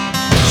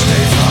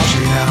 Stay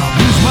frosty now.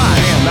 Use my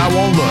hand, I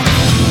won't look.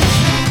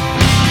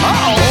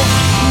 Uh-oh!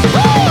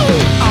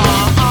 Woo!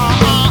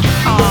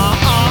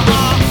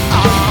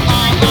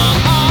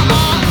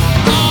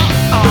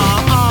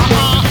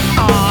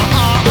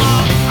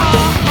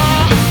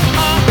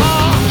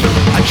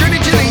 I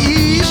journeyed to the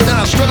east and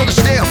I struggled to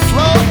stay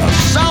afloat. A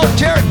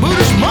solitary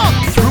Buddhist monk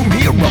threw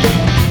me a rope.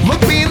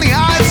 Looked me in the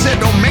eye and said,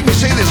 don't make me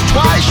say this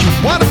twice. You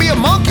wanna be a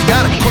monk, you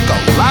gotta cook a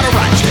lot of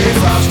rice. Stay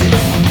frosty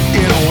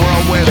in a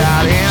world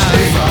without end.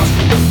 Stay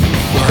frosty.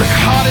 Work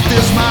hard at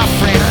this, my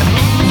friend.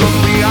 Look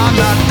beyond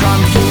that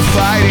kung fu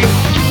fighting.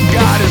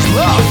 God is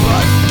love,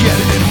 but get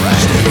it in right.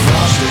 Stay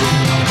frosty.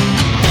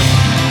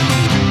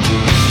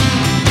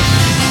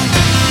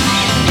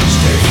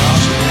 Stay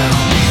frosty now.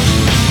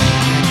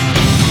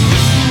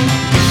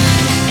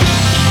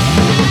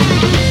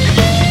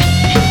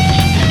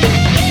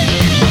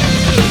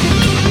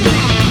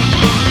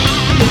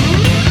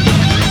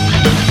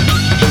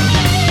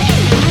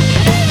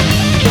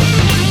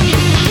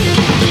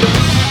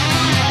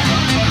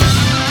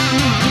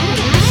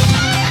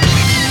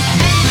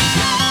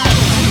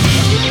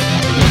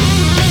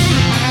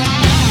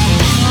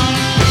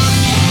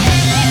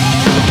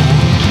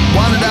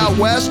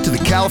 West to the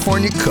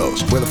California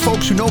coast, where the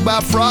folks who know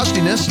about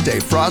frostiness stay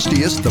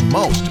frostiest the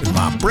most. And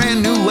my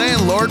brand new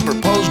landlord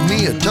proposed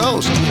me a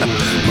toast.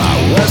 My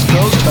West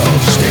Coast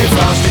toast. Stay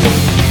frosty,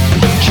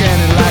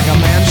 chanted like a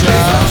mantra,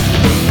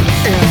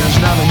 and there's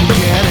nothing you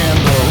can't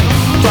handle.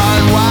 Far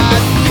and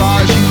wide, far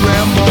as you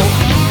ramble,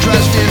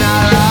 dressed in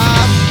our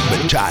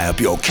but tie up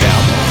your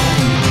camel.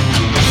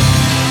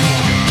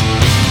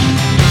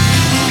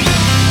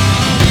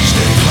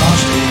 Stay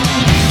frosty.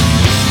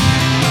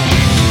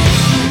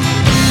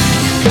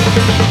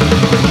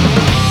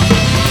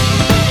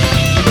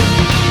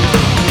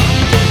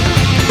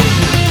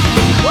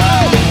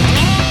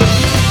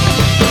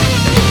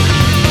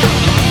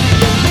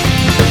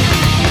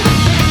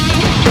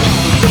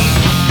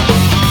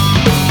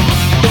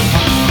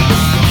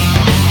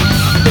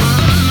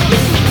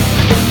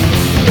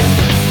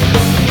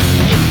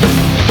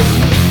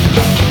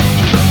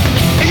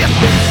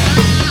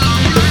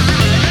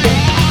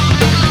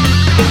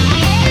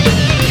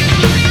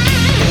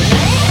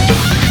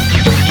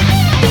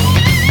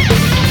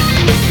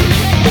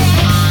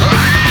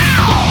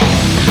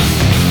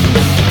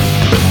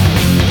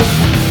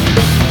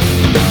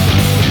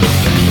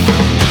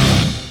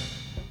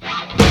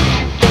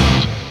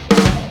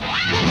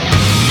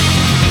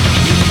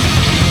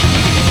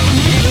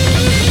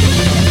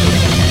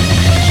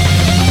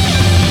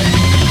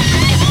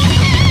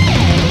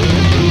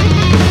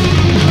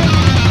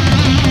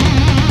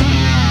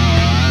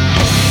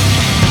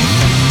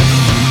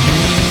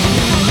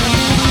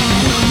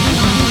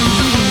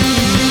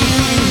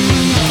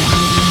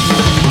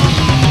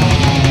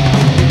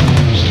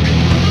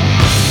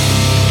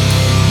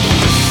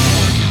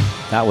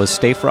 That was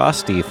Stay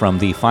Frosty from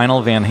the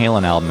final Van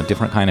Halen album, A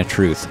Different Kind of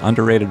Truth.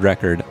 Underrated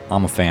record.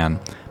 I'm a fan.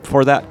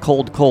 Before that,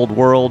 Cold Cold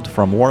World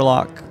from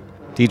Warlock.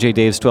 DJ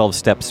Dave's 12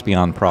 Steps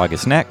Beyond Prague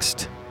is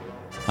next.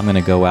 I'm going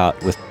to go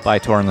out with By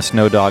Tor and the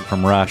Snow Dog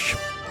from Rush.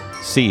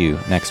 See you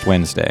next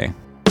Wednesday.